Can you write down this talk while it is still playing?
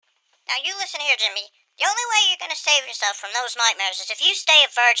Now you listen here, Jimmy. The only way you're gonna save yourself from those nightmares is if you stay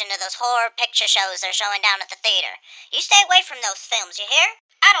a virgin to those horror picture shows they're showing down at the theater. You stay away from those films, you hear?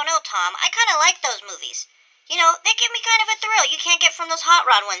 I don't know, Tom. I kinda like those movies. You know, they give me kind of a thrill you can't get from those hot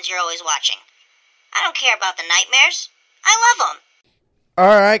rod ones you're always watching. I don't care about the nightmares. I love them.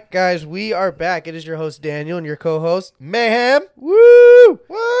 All right, guys, we are back. It is your host, Daniel, and your co-host, Mayhem. Woo!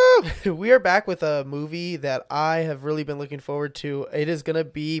 Woo! We are back with a movie that I have really been looking forward to. It is going to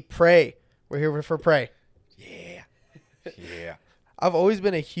be Prey. We're here for Prey. Yeah. Yeah. I've always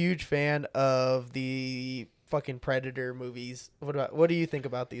been a huge fan of the fucking Predator movies. What do you think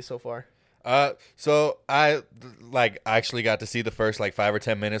about these so far? So I actually got to see the first 5 or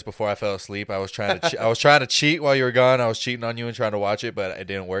 10 minutes before I fell asleep. I was trying to I was trying to cheat while you were gone. I was cheating on you and trying to watch it, but it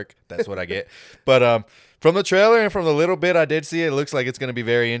didn't work. That's what I get. But from the trailer and from the little bit I did see, it looks like it's going to be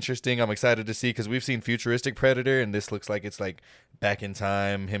very interesting. I'm excited to see because we've seen futuristic Predator, and this looks like it's back in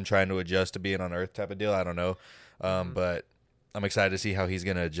time, him trying to adjust to being on Earth type of deal. I don't know, but I'm excited to see how he's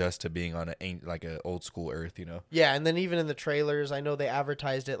going to adjust to being on an old school Earth, you know? Yeah, and then even in the trailers, I know they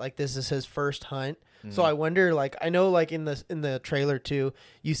advertised it like this is his first hunt. Mm-hmm. So I wonder, I know in the trailer too,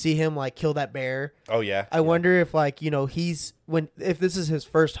 you see him kill that bear. Oh yeah. I wonder if if this is his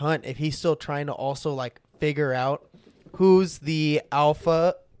first hunt, if he's still trying to also figure out who's the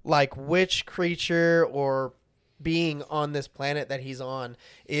alpha, which creature or being on this planet that he's on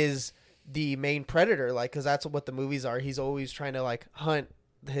is the main predator, because that's what the movies are. He's always trying to hunt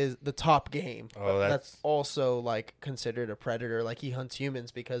the top game. Oh, that's also considered a predator. He hunts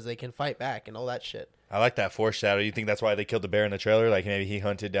humans because they can fight back and all that shit. I like that foreshadow. You think that's why they killed the bear in the trailer? Maybe he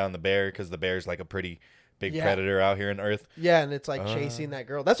hunted down the bear because the bear's a pretty big predator out here on Earth. Yeah, and it's chasing that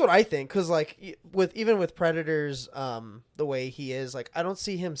girl. That's what I think. Because with predators, the way he is, I don't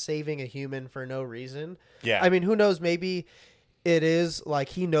see him saving a human for no reason. Yeah, I mean, who knows? Maybe it is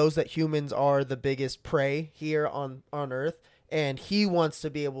he knows that humans are the biggest prey here on Earth, and he wants to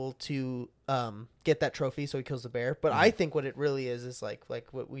be able to get that trophy, so he kills the bear. But I think what it really is like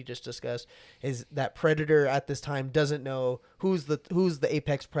what we just discussed, is that Predator at this time doesn't know who's the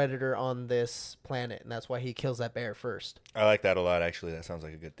apex predator on this planet, and that's why he kills that bear first. I like that a lot, actually. That sounds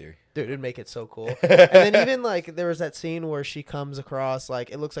like a good theory. Dude, it'd make it so cool. And then even there was that scene where she comes across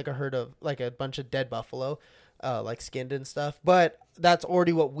it looks like a herd of a bunch of dead buffalo, skinned and stuff, but that's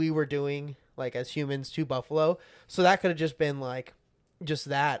already what we were doing as humans to buffalo, so that could have just been just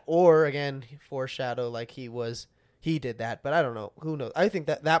that, or again foreshadow he did that, but I don't know, who knows. I think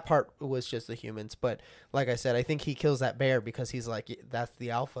that part was just the humans, but like I said, I think he kills that bear because he's that's the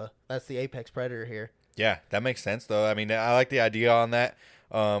alpha, that's the apex predator here. Yeah, that makes sense though. I mean, I like the idea on that.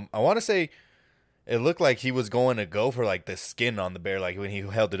 I want to say it looked like he was going to go for the skin on the bear, when he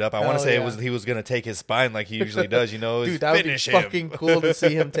held it up. I want to say he was going to take his spine like he usually does, Dude, that would be fucking cool to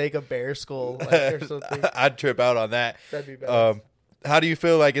see him take a bear skull or something. I'd trip out on that. That'd be bad. How do you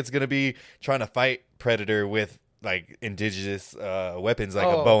feel it's going to be trying to fight Predator with indigenous weapons a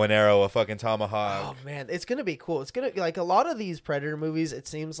bow and arrow, a fucking tomahawk? Oh man, it's gonna be cool. It's gonna a lot of these Predator movies. It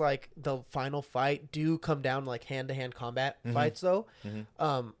seems like the final fight do come down hand to hand combat fights though.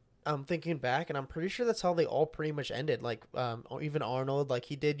 Mm-hmm. I'm thinking back, and I'm pretty sure that's how they all pretty much ended. Even Arnold,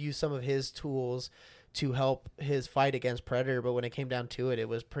 he did use some of his tools to help his fight against Predator, but when it came down to it, it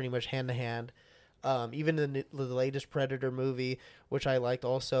was pretty much hand to hand. Even the latest Predator movie, which I liked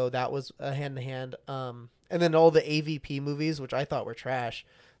also, that was a hand to hand. And then all the AVP movies, which I thought were trash,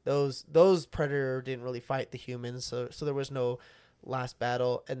 those Predator didn't really fight the humans, so there was no last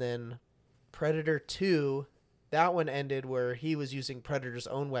battle. And then Predator 2, that one ended where he was using Predator's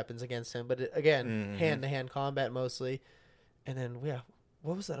own weapons against him, but again, hand to hand combat mostly. And then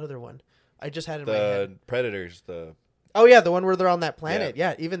what was that other one? I just had it in my head. Predators, Oh, yeah, the one where they're on that planet.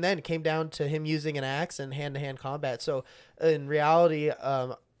 Yeah, even then, it came down to him using an axe and hand-to-hand combat. So, in reality,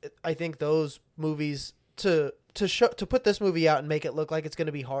 I think those movies, to put this movie out and make it look like it's going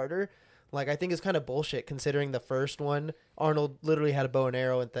to be harder, I think it's kind of bullshit, considering the first one, Arnold literally had a bow and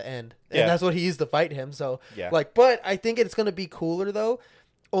arrow at the end. And that's what he used to fight him. So, but I think it's going to be cooler, though,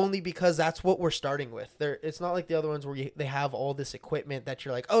 only because that's what we're starting with. It's not like the other ones where they have all this equipment that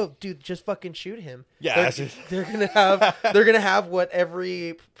you're oh, dude, just fucking shoot him. Yeah, they're gonna have what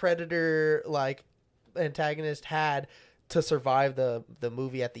every Predator antagonist had to survive the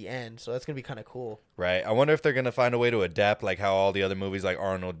movie at the end. So that's gonna be kind of cool. Right. I wonder if they're gonna find a way to adapt how all the other movies,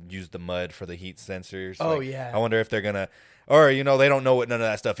 Arnold used the mud for the heat sensors. Oh yeah. I wonder if they're gonna. Or, they don't know what none of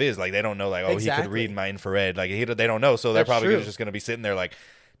that stuff is. They don't know, exactly. He could read my infrared. They don't know. So they're probably just going to be sitting there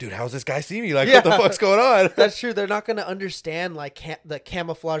dude, how's this guy see me? Like, Yeah. what the fuck's going on? That's true. They're not going to understand like the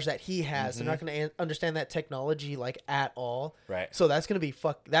camouflage that he has. Mm-hmm. They're not going to understand that technology like at all. Right. So that's going to be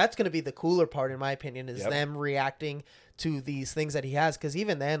That's going to be the cooler part, in my opinion, is Yep. them reacting to these things that he has. Because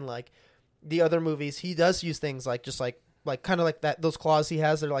even then, like the other movies, he does use things like just like kind of like that. Those claws he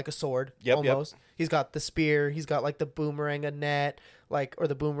has, they're like a sword. Yep, almost. He's got the spear. He's got like the boomerang, a net, like or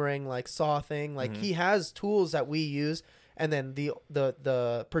the boomerang like saw thing. Like he has tools that we use. And then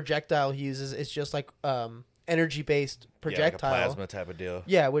the projectile he uses is just like energy based projectile, like a plasma type of deal.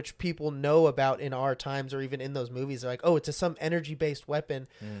 Yeah, which people know about in our times or even in those movies. They're like, oh, it's some energy based weapon.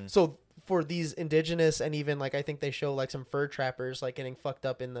 So for these indigenous and even like I think they show like some fur trappers like getting fucked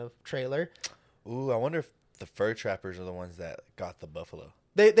up in the trailer. Ooh, I wonder if the fur trappers are the ones that got the buffalo.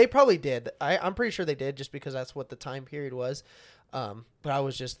 They probably did. I'm pretty sure they did just because that's what the time period was. But I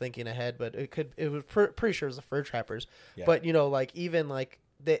was just thinking ahead, but it was pretty sure it was the fur trappers. Yeah. But you know, like even like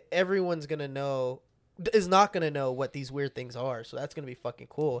everyone's gonna know is not gonna know what these weird things are, so that's gonna be fucking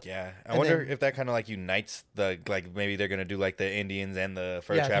cool. Yeah, I And wonder then- if that kind of like unites the like maybe they're gonna do like the Indians and the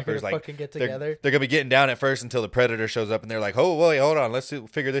fur Yeah, they're trappers gonna like fucking get they're- together. They're gonna be getting down at first until the predator shows up and they're like, oh wait, hold on, let's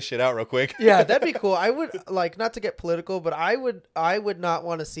figure this shit out real quick. Yeah, that'd be cool. I would like not to get political, but I would not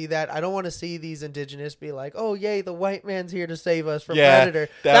want to see that. I don't want to see these indigenous be like, "Oh, yay, the white man's here to save us from Yeah,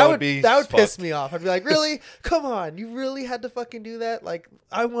 predator." that would would be piss fucked. me off. I'd be like, "Really? Come on, you really had to fucking do that?" Like,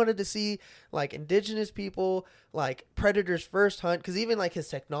 I wanted to see like indigenous people like predator's first hunt because even like his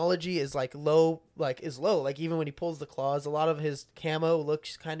technology is like low. Like even when he pulls the claws, a lot of his camo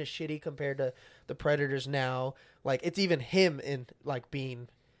looks kind of shitty compared to the predators now. Like it's even him in like being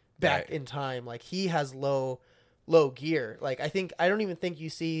back Right. in time. Like he has low gear. Like I don't even think you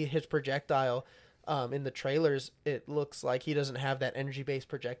see his projectile in the trailers. It looks like he doesn't have that energy based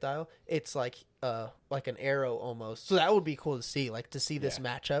projectile. It's like an arrow almost. So that would be cool to see, like to see this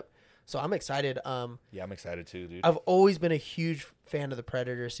matchup. So I'm excited. Yeah, I'm excited too, dude. I've always been a huge fan of the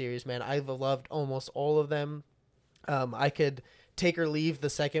Predator series, man. I've loved almost all of them. I could take or leave the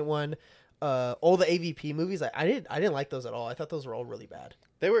second one. All the AVP movies, I didn't like those at all. I thought those were all really bad.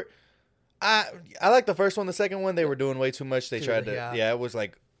 They were. I like the first one. The second one, they were doing way too much. They Dude, tried to. yeah. Yeah, it was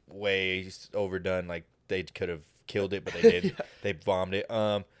like way overdone. Like they could have killed it, but they did. Yeah. They bombed it.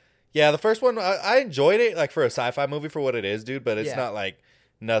 Yeah, the first one I enjoyed it like for a sci-fi movie for what it is, dude. But it's Yeah. not like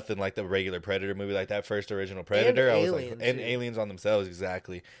nothing like the regular Predator movie, like that first original Predator. I was like, Alien, and too. aliens on themselves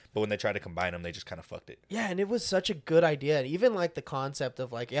exactly. But when they tried to combine them, they just kind of fucked it. Yeah, and it was such a good idea. And even like the concept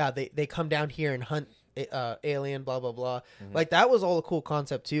of like, yeah, they come down here and hunt alien, blah blah blah. Like that was all a cool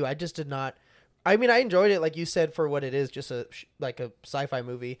concept too. I just did not. I mean, I enjoyed it, like you said, for what it is, just like a sci-fi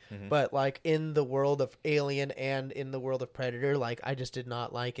movie. But like in the world of Alien and in the world of Predator, like I just did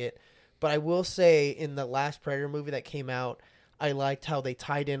not like it. But I will say, in the last Predator movie that came out, I liked how they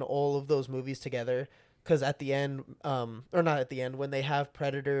tied in all of those movies together. Because at the end, or not at the end, when they have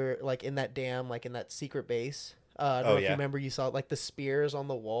Predator like in that dam, like in that secret base. I don't know if you remember, you saw like the spears on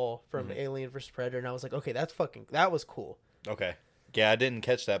the wall from Alien vs Predator, and I was like, okay, that was cool. Okay. Yeah, I didn't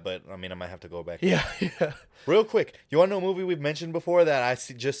catch that, but I mean, I might have to go back. Yeah. Real quick, you want to know a movie we've mentioned before that I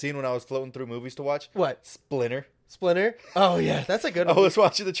just seen when I was floating through movies to watch? What? Splinter. Splinter? Oh yeah, that's a good I one. was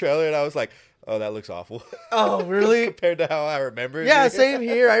watching the trailer and I was like, "Oh, that looks awful." Oh really? Compared to how I remember it. Yeah, being. same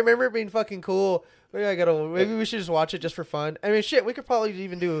here. I remember it being fucking cool. Maybe we should just watch it just for fun. I mean, shit, we could probably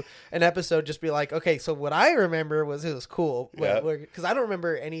even do an episode just be like, okay, so what I remember was it was cool. Yeah. Because I don't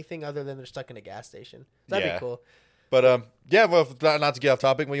remember anything other than they're stuck in a gas station. That'd Yeah. be cool. But yeah, well, not to get off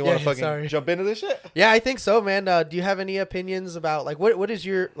topic, but you want to Yeah, fucking sorry. jump into this shit? Yeah, I think so, man. Do you have any opinions about like what is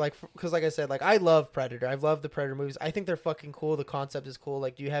your like? Because like I said, like I love Predator. I've loved the Predator movies. I think they're fucking cool. The concept is cool.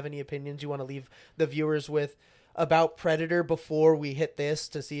 Like, do you have any opinions you want to leave the viewers with about Predator before we hit this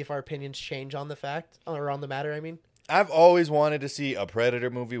to see if our opinions change on the fact or on the matter? I mean, I've always wanted to see a Predator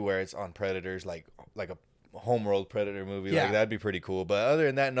movie where it's on predators, like a homeworld Predator movie. Yeah. Like that'd be pretty cool. But other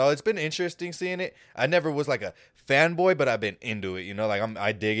than that, no, it's been interesting seeing it. I never was like a fanboy, but I've been into it. You know, like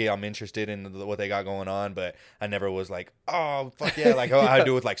I dig it. I'm interested in what they got going on, but I never was like, oh fuck yeah, like how I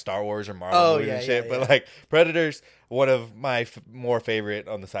do with like Star Wars or Marvel movies and shit. yeah, But yeah. like Predators, one of my more favorite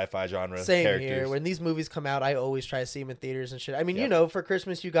on the sci-fi genre same characters. here. When these movies come out, I always try to see them in theaters and shit. I mean, you Yep. know, for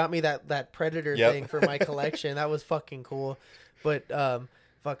Christmas you got me that Predator Yep. thing for my collection. That was fucking cool. But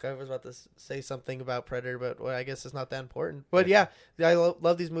fuck, I was about to say something about Predator, but well, I guess it's not that important. But yeah, I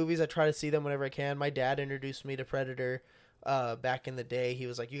love these movies. I try to see them whenever I can. My dad introduced me to Predator back in the day. He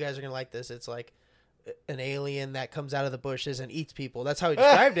was like, "You guys are gonna like this." It's like an alien that comes out of the bushes and eats people. That's how he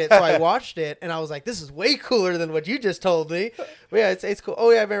described it. So I watched it and I was like, this is way cooler than what you just told me. But yeah, it's cool. Oh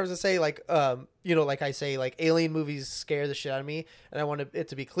yeah, I remember to say like, like I say, like alien movies scare the shit out of me. And I want it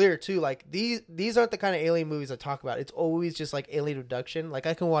to be clear too. Like these aren't the kind of alien movies I talk about. It's always just like alien abduction. Like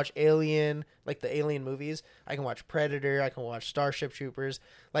I can watch Alien, like the alien movies. I can watch Predator. I can watch Starship Troopers.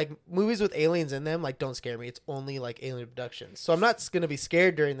 Like movies with aliens in them, like don't scare me. It's only like alien abductions. So I'm not going to be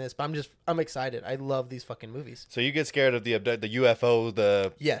scared during this, but I'm excited. I love these fucking movies. So you get scared of the UFO,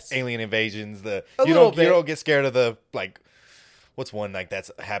 the Yes. alien invasions, A you little bit. don't get scared of the like what's one like that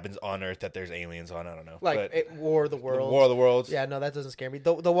happens on Earth that there's aliens on? I don't know. Like War of the Worlds. War of the Worlds. Yeah, no, that doesn't scare me.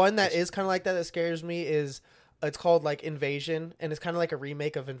 The one that is kind of like that scares me is it's called like Invasion, and it's kind of like a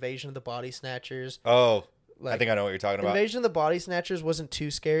remake of Invasion of the Body Snatchers. Oh, Like, I think I know what you're talking about. Invasion of the Body Snatchers wasn't too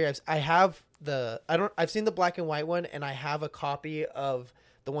scary. I've seen the black and white one, and I have a copy of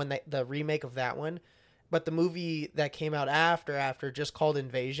the remake of that one. But the movie that came out after just called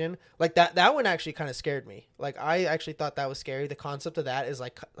Invasion, like that one actually kind of scared me. Like I actually thought that was scary. The concept of that is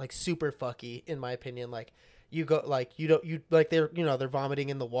like super fucky in my opinion. Like you go like they're vomiting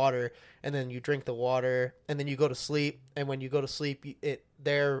in the water, and then you drink the water, and then you go to sleep, and when you go to sleep,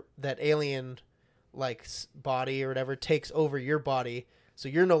 that alien like body or whatever takes over your body. So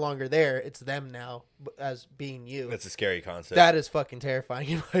you're no longer there. It's them now as being you. That's a scary concept. That is fucking terrifying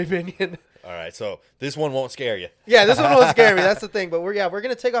in my opinion. All right, so this one won't scare you. Yeah, this one won't scare me. That's the thing. But we're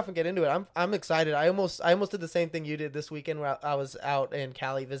gonna take off and get into it. I'm excited. I almost did the same thing you did this weekend where I was out in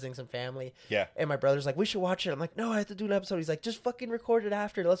Cali visiting some family. Yeah. And my brother's like, we should watch it. I'm like, no, I have to do an episode. He's like, just fucking record it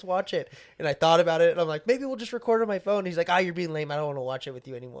after. Let's watch it. And I thought about it, and I'm like, maybe we'll just record on my phone. He's like, you're being lame. I don't want to watch it with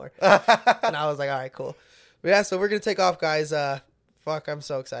you anymore. And I was like, all right, cool. But yeah, so we're gonna take off, guys. Fuck, I'm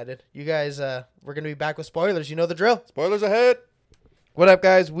so excited. You guys, we're gonna be back with spoilers. You know the drill. Spoilers ahead. What up,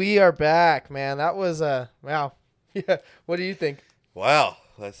 guys? We are back, man. That was wow. Yeah. What do you think? Wow.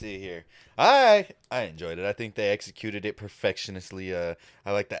 Let's see here. I enjoyed it. I think they executed it perfectionistly.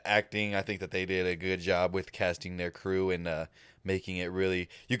 I like the acting. I think that they did a good job with casting their crew and making it really.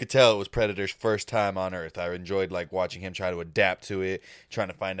 You could tell it was Predator's first time on Earth. I enjoyed like watching him try to adapt to it, trying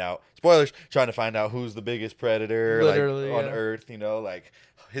to find out who's the biggest predator Literally, on yeah. Earth. You know, like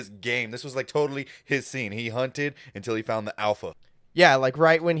his game. This was like totally his scene. He hunted until he found the alpha. Yeah, like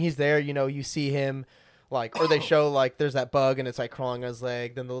right when he's there, you see him, like, or they show like there's that bug and it's like crawling on his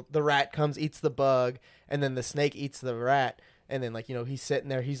leg. Then the rat comes, eats the bug, and then the snake eats the rat. And then like he's sitting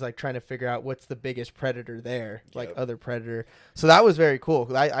there, he's like trying to figure out what's the biggest predator there, like Yep. other predator. So that was very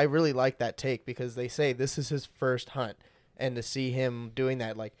cool. I really like that take because they say this is his first hunt, and to see him doing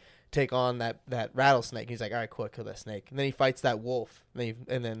that, like take on that rattlesnake, he's like, all right, cool, kill that snake, and then he fights that wolf, and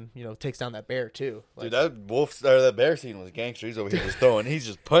then takes down that bear too. Like, Dude, that bear scene was gangster. He's over here just throwing. He's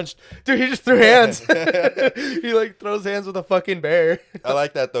just punched. dude, he just threw hands. He like throws hands with a fucking bear. I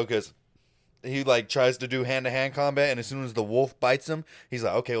like that though because he like tries to do hand-to-hand combat, and as soon as the wolf bites him, he's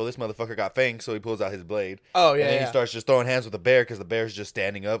like, okay, well this motherfucker got fangs, so he pulls out his blade. Oh yeah, And then yeah. he starts just throwing hands with the bear because the bear's just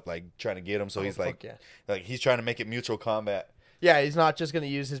standing up, like trying to get him. So he's fuck like, yeah. like he's trying to make it mutual combat. Yeah, he's not just gonna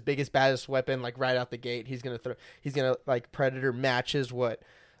use his biggest, baddest weapon like right out the gate. He's gonna like Predator matches what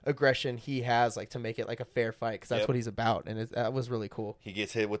aggression he has, like to make it like a fair fight because that's Yep. what he's about, and that was really cool. He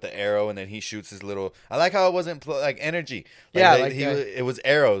gets hit with the arrow, and then he shoots his little. I like how it wasn't like energy. Yeah, it was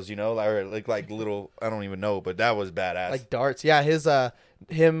arrows, or like little. I don't even know, but that was badass. Like darts. Yeah, his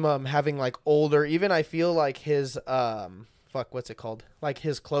him having like older. Even I feel like his what's it called? Like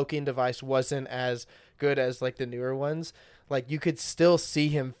his cloaking device wasn't as good as like the newer ones. Like you could still see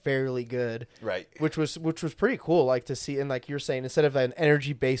him fairly good, right. which was pretty cool. Like to see, and like you're saying, instead of an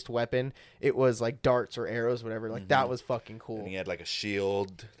energy based weapon, it was like darts or arrows, whatever. Like that was fucking cool. And he had like a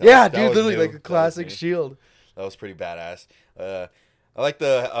shield. Yeah, That dude, was literally new. like a That was classic new. shield. That was pretty badass. I like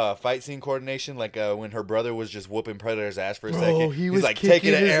the fight scene coordination, like when her brother was just whooping Predator's ass for a Bro, second. he He's was like kicking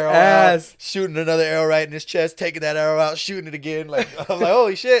taking an his arrow ass. out, shooting another arrow right in his chest, taking that arrow out, shooting it again. Like I'm like,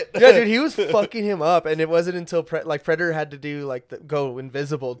 holy shit. Yeah, dude, he was fucking him up, and it wasn't until Predator had to do like go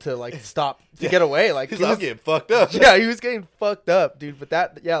invisible to like stop to get away. Like He's he like, was, I'm getting fucked up. yeah, he was getting fucked up, dude. But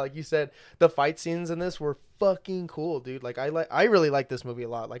that, yeah, like you said, the fight scenes in this were fucking cool, dude. Like I really like this movie a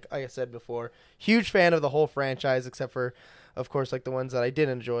lot. Like I said before, huge fan of the whole franchise, except for, of course, like the ones that I did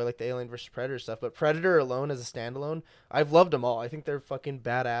enjoy, like the Alien vs Predator stuff. But Predator alone as a standalone, I've loved them all. I think they're fucking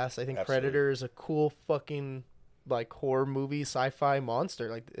badass. I think Absolutely. Predator is a cool fucking like horror movie sci-fi monster.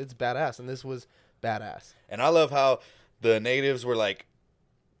 Like it's badass, and this was badass. And I love how the natives were like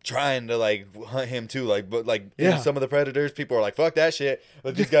trying to like hunt him too, like, but like Yeah. some of the predators, people are like, fuck that shit,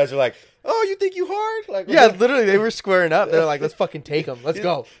 but these guys are like, oh, you think you hard? Like, Yeah, literally, they were squaring up. They're like, let's fucking take him. Let's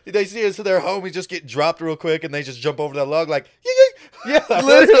go. They see us to their homies just get dropped real quick, and they just jump over that log like, yeah, Yeah,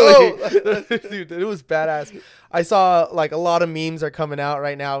 literally. Dude, it was badass. I saw like a lot of memes are coming out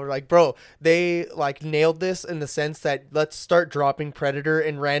right now. We're like, bro, they like nailed this in the sense that let's start dropping Predator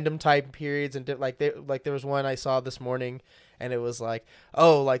in random time periods and there was one I saw this morning. And it was like,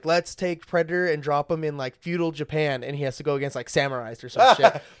 oh, like, let's take Predator and drop him in, like, feudal Japan. And he has to go against, like, samurais or some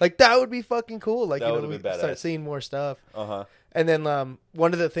shit. Like, that would be fucking cool. Like, That you know, would've we been start badass. seeing more stuff. Uh-huh. And then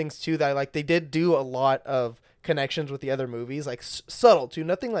one of the things, too, that I like, they did do a lot of connections with the other movies. Like, subtle, too.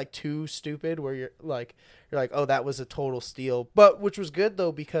 Nothing, like, too stupid where you're like, oh, that was a total steal. But, which was good,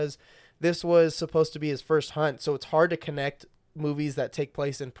 though, because this was supposed to be his first hunt. So it's hard to connect movies that take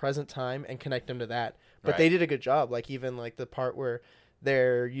place in present time and connect them to that. But they did a good job. Like, even, like, the part where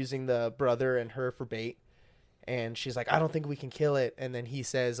they're using the brother and her for bait. And she's like, I don't think we can kill it. And then he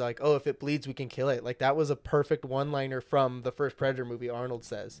says, like, oh, if it bleeds, we can kill it. Like, that was a perfect one-liner from the first Predator movie, Arnold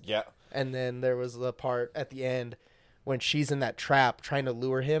says. Yeah. And then there was the part at the end when she's in that trap trying to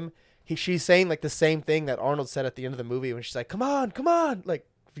lure him. She's saying, like, the same thing that Arnold said at the end of the movie when she's like, come on, come on. Like,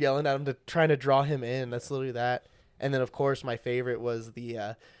 yelling at him trying to draw him in. That's literally that. And then, of course, my favorite was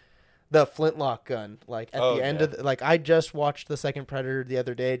the flintlock gun. Like, at the end of like, I just watched the second Predator the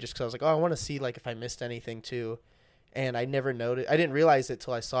other day just because I was like, oh, I want to see, like, if I missed anything too. And I never noticed. I didn't realize it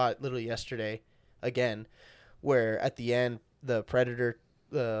till I saw it literally yesterday again, where at the end the Predator,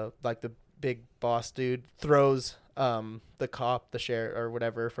 like the big boss dude, throws the cop, the sheriff or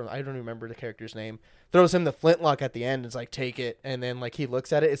whatever from, I don't remember the character's name, throws him the flintlock at the end. It's like, take it. And then like he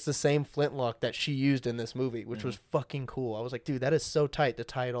looks at it. It's the same flintlock that she used in this movie, which was fucking cool. I was like, dude, that is so tight to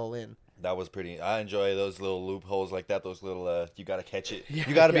tie it all in. That was pretty. I enjoy those little loopholes like that. Those little, you got to catch it.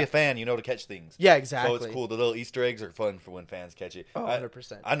 You got to be a fan, you know, to catch things. Yeah, exactly. So it's cool. The little Easter eggs are fun for when fans catch it. Oh,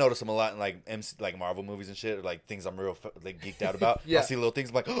 100%. I notice them a lot in like like Marvel movies and shit, or like things I'm real like geeked out about. Yeah. I'll see little things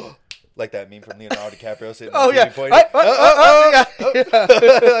I'm like, oh, like that meme from Leonardo DiCaprio sitting. Oh, on yeah. TV pointing. Like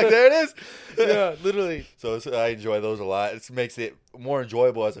there it is. Yeah, literally. So I enjoy those a lot. It makes it more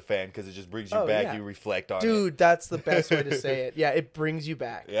enjoyable as a fan because it just brings you back. Yeah. You reflect on it. Dude, that's the best way to say it. Yeah, it brings you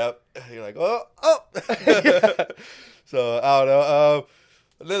back. Yep. You're like, oh. So I don't know.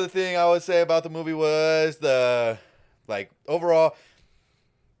 Another thing I would say about the movie was the overall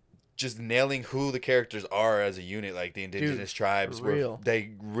just nailing who the characters are as a unit, like the indigenous tribes. for real.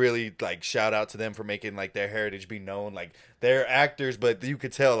 They really like shout out to them for making like their heritage be known. Like they're actors, but you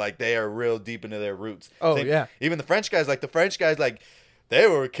could tell like they are real deep into their roots. Oh, yeah. Even the French guys, they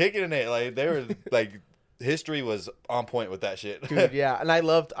were kicking it. Like they were like history was on point with that shit. Dude, yeah. And I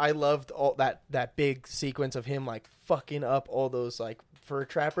loved all that big sequence of him like fucking up all those like fur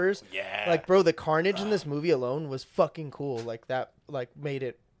trappers. Yeah. Like, bro, the carnage in this movie alone was fucking cool. Like that like made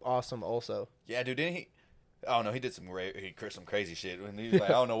it awesome also. Yeah, dude, didn't he? I don't know. He did some crazy shit. When he was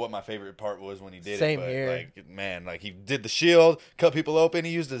like, I don't know what my favorite part was when he did Same it. But here. like, man, like he did the shield, cut people open. He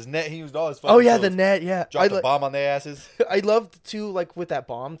used his net. He used all his. Oh yeah, tools. the net. Yeah, Dropped a bomb on their asses. I loved too, like with that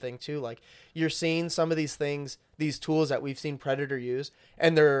bomb thing too. Like you're seeing some of these things, these tools that we've seen Predator use,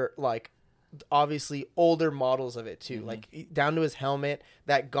 and they're like obviously older models of it too. Mm-hmm. Like down to his helmet,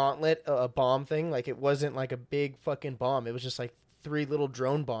 that gauntlet, a bomb thing. Like it wasn't like a big fucking bomb. It was just like 3 little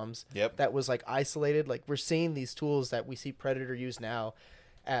drone bombs. Yep. That was like isolated. Like we're seeing these tools that we see Predator use now,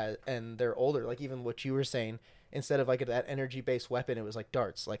 and they're older. Like even what you were saying. Instead of like that energy-based weapon, it was like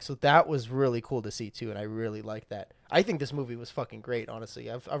darts. Like so that was really cool to see too, and I really liked that. I think this movie was fucking great.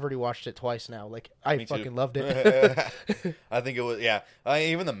 Honestly, I've already watched it twice now. Like I fucking loved it. I think it was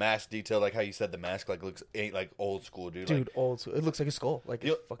even the mask detail, like how you said the mask like looks like old school, dude. Dude, Like, old school. It looks like a skull. Like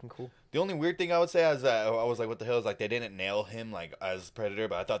it's fucking cool. the only weird thing I would say is that I was like, what the hell is like they didn't nail him like as Predator,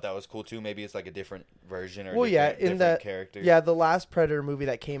 but I thought that was cool too. Maybe it's like a different version or different character. Yeah, the last Predator movie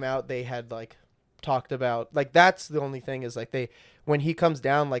that came out, they had like talked about like that's the only thing is like when he comes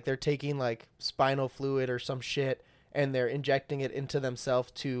down, like they're taking like spinal fluid or some shit and they're injecting it into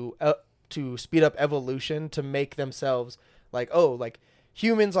themselves to speed up evolution to make themselves like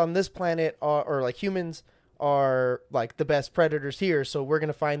humans on this planet or like humans are like the best predators here, so we're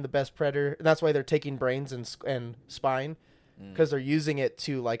gonna find the best predator, and that's why they're taking brains and spine because they're using it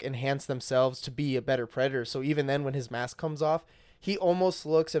to like enhance themselves to be a better predator. So even then when his mask comes off, he almost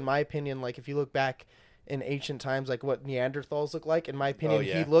looks, in my opinion, like if you look back in ancient times, like what Neanderthals look like. In my opinion,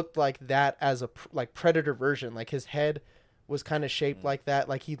 he looked like that as a predator version. Like his head was kind of shaped like that.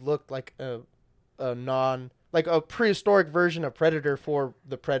 Like he looked like a prehistoric version of Predator for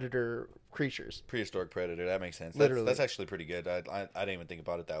the Predator creatures. Prehistoric predator. That makes sense. Literally. That's actually pretty good. I didn't even think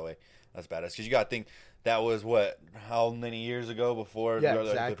about it that way. That's badass. Because you got to think that was how many years ago before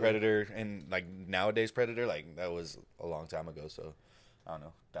the predator and like nowadays predator? Like that was a long time ago. So I don't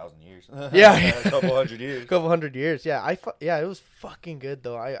know, 1,000 years. Yeah, a couple hundred years. Couple hundred years. Yeah, it was fucking good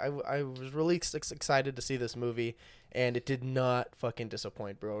though. I was really excited to see this movie, and it did not fucking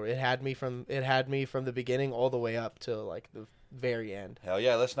disappoint, bro. It had me from the beginning all the way up to like the very end. Hell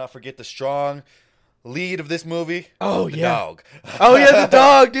yeah! Let's not forget the strong lead of this movie. Oh the yeah, dog. Oh yeah, the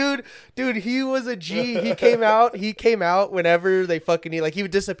dog, dude. He was a G. He came out whenever they fucking eat. Like he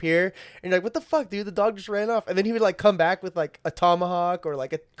would disappear, and you're like, what the fuck, dude? The dog just ran off, and then he would like come back with like a tomahawk or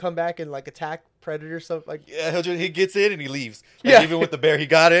like come back and like attack predator something like. Yeah, he gets in and he leaves. Like, yeah, even with the bear, he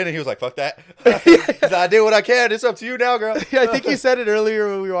got in and he was like, fuck that. He's like, I did what I can. It's up to you now, girl. Yeah, I think you said it earlier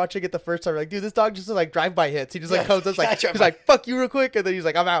when we were watching it the first time. Like, dude, this dog just like drive-by hits. He just like comes up like he's like, fuck you real quick, and then he's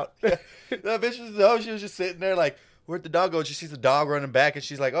like, I'm out. That bitch she was just sitting there like, where'd the dog go? And she sees the dog running back, and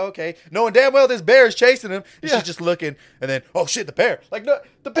she's like, oh, okay, knowing damn well this bear is chasing him. And she's just looking, and then, oh shit, the bear! Like, no,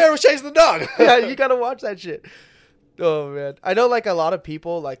 the bear was chasing the dog. Yeah, you gotta watch that shit. Oh man, I know like a lot of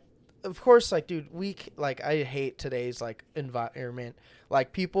people like, of course, like, dude, I hate today's like environment.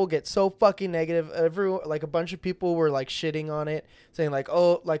 Like, people get so fucking negative. Like a bunch of people were like shitting on it, saying like,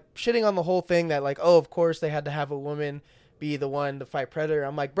 oh, like shitting on the whole thing that like, oh, of course they had to have a woman be the one to fight Predator.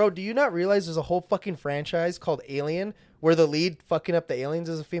 I'm like, bro, do you not realize there's a whole fucking franchise called Alien where the lead fucking up the aliens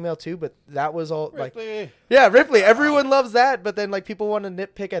is a female too? But that was all Ripley. like, yeah, Ripley. Everyone loves that, but then like people want to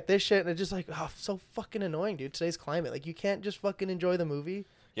nitpick at this shit, and it's just like, oh, so fucking annoying, dude. Today's climate, like, you can't just fucking enjoy the movie.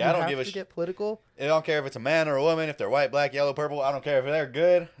 Yeah, I don't give a shit. Get political. I don't care if it's a man or a woman, if they're white, black, yellow, purple. I don't care if they're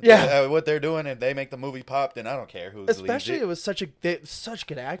good. Yeah, what they're doing, if they make the movie pop, then I don't care who. Especially leads it. It was such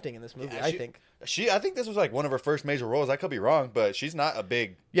good acting in this movie. Yeah, I think. I think this was like one of her first major roles. I could be wrong, but she's not a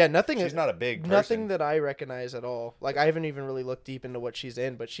big. Yeah, nothing. She's not a big person. Nothing that I recognize at all. Like, I haven't even really looked deep into what she's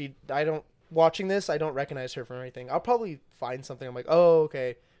in, but watching this, I don't recognize her from anything. I'll probably find something. I'm like, oh,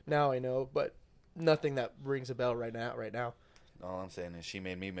 okay, now I know, but nothing that rings a bell right now. All I'm saying is she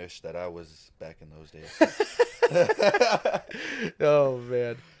made me wish that I was back in those days. Oh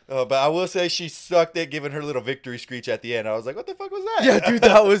man. But I will say she sucked at giving her little victory screech at the end. I was like, what the fuck was that? Yeah, dude,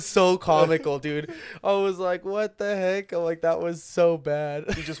 that was so comical, dude. I was like, what the heck? I'm like, that was so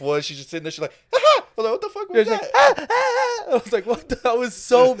bad. She's just sitting there. She's like, ah! I was like, what the fuck was that? Like, ah, ah. I was like, what? That was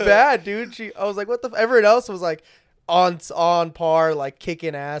so bad, dude. I was like, what the? Everyone else was like on par, like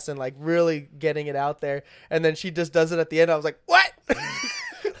kicking ass and like really getting it out there. And then she just does it at the end. I was like, what?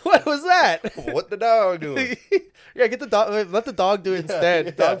 What was that? What the dog doing? Yeah, get the dog. Let the dog do it instead.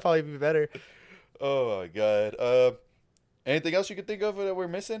 The dog probably be better. Oh my god. Anything else you could think of that we're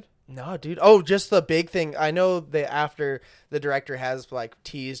missing? No, dude. Oh, just the big thing. I know that after the director has like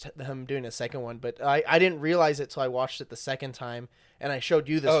teased him doing a second one, but I didn't realize it till I watched it the second time, and I showed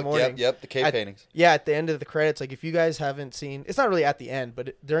you this morning. Yep, the cave paintings. Yeah, at the end of the credits, like if you guys haven't seen, it's not really at the end,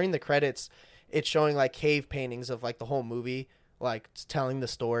 but during the credits, it's showing like cave paintings of like the whole movie, like telling the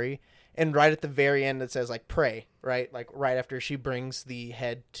story. And right at the very end, it says like "Prey," right? Like right after she brings the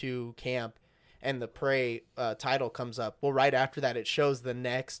head to camp, and the "Prey" title comes up. Well, right after that, it shows the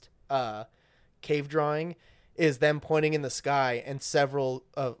next cave drawing is them pointing in the sky, and several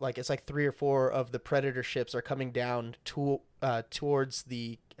it's like 3 or 4 of the Predator ships are coming down towards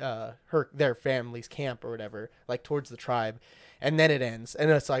their family's camp or whatever, like towards the tribe, and then it ends, and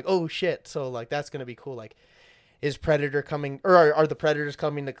it's like, oh shit! So like that's gonna be cool, like. Is Predator coming, or are the Predators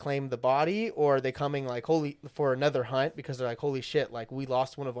coming to claim the body, or are they coming like for another hunt because they're like, holy shit, like we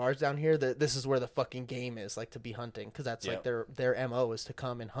lost one of ours down here. This is where the fucking game is, like to be hunting, because that's like their MO is to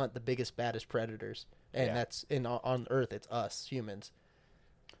come and hunt the biggest, baddest predators, and that's on Earth. It's us humans.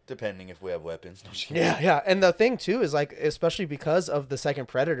 Depending if we have weapons. Yeah. And the thing too is like, especially because of the second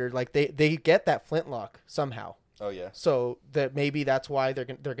Predator, like they get that flintlock somehow. Oh yeah. So that maybe that's why they're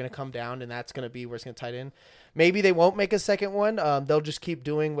gonna come down, and that's gonna be where it's gonna tie in. Maybe they won't make a second one. They'll just keep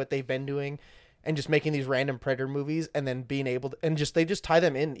doing what they've been doing, and just making these random Predator movies, and then being able to, and they just tie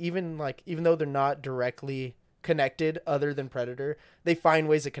them in. Even though they're not directly connected, other than Predator, they find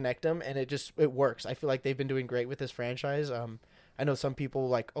ways to connect them, and it works. I feel like they've been doing great with this franchise. I know some people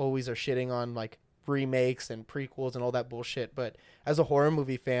like always are shitting on like remakes and prequels and all that bullshit, but as a horror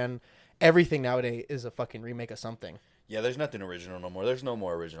movie fan, everything nowadays is a fucking remake of something. Yeah, there's nothing original no more. There's no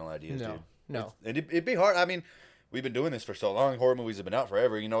more original ideas, dude. No. It'd be hard. I mean, we've been doing this for so long. Horror movies have been out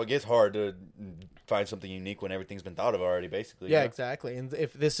forever. You know, it gets hard to find something unique when everything's been thought of already, basically. Yeah, exactly. And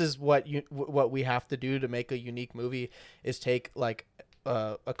if this is what we have to do to make a unique movie, is take like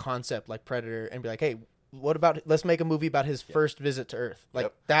a concept like Predator and be like, hey, what about let's make a movie about his first visit to Earth, like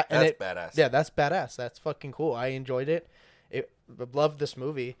Yep. that. And That's it, badass. Yeah, that's badass. That's fucking cool. I enjoyed it. Loved this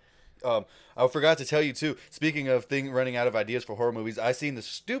movie. I forgot to tell you too. Speaking of running out of ideas for horror movies, I seen the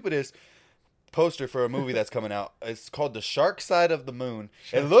stupidest poster for a movie that's coming out. It's called The Shark Side of the Moon.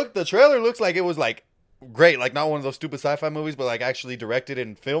 The trailer looks like it was like great, like not one of those stupid sci-fi movies, but like actually directed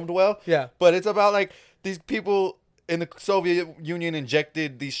and filmed well. Yeah. But it's about like these people in the Soviet Union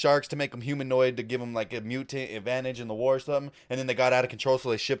injected these sharks to make them humanoid to give them like a mutant advantage in the war or something, and then they got out of control, so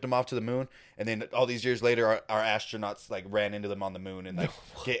they shipped them off to the moon. And then all these years later, our astronauts like ran into them on the moon and like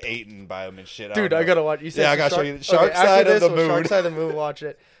get eaten by them and shit. Dude, I gotta watch. You said I gotta show you the Shark Side of the Moon. Shark Side of the Moon. Watch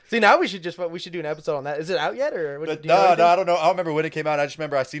it. See, now we should do an episode on that. Is it out yet, or what, No, I don't know. I don't remember when it came out. I just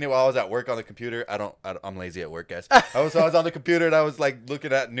remember I seen it while I was at work on the computer. I'm lazy at work, guys. I was on the computer and I was like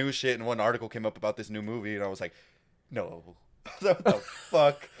looking at new shit, and one article came up about this new movie, and I was like, no. What the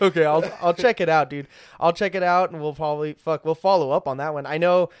fuck? Okay, I'll check it out, dude. I'll check it out, and we'll follow up on that one. I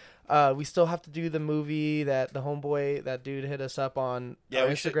know we still have to do the movie that the homeboy, that dude hit us up on our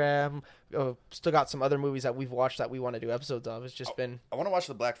Instagram. Still got some other movies that we've watched that we want to do episodes of. It's just been. I want to watch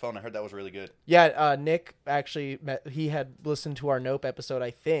The Black Phone. I heard that was really good. Yeah, Nick actually he had listened to our Nope episode,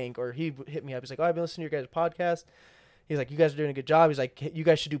 I think, or he hit me up. He's like, "Oh, I've been listening to your guys' podcast." He's like, "You guys are doing a good job." He's like, "You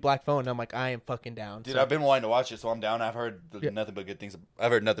guys should do Black Phone." And I'm like, "I am fucking down." Dude, I've been wanting to watch it, so I'm down. I've heard nothing but good things.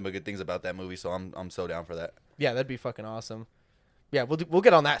 I've heard nothing but good things about that movie, so I'm so down for that. Yeah, that'd be fucking awesome. Yeah, we'll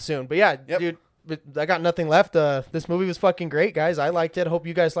get on that soon. But yeah, dude, I got nothing left. This movie was fucking great, guys. I liked it. Hope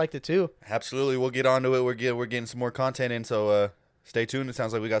you guys liked it too. Absolutely, we'll get onto it. We're getting some more content in, so stay tuned. It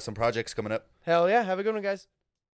sounds like we got some projects coming up. Hell yeah, have a good one, guys.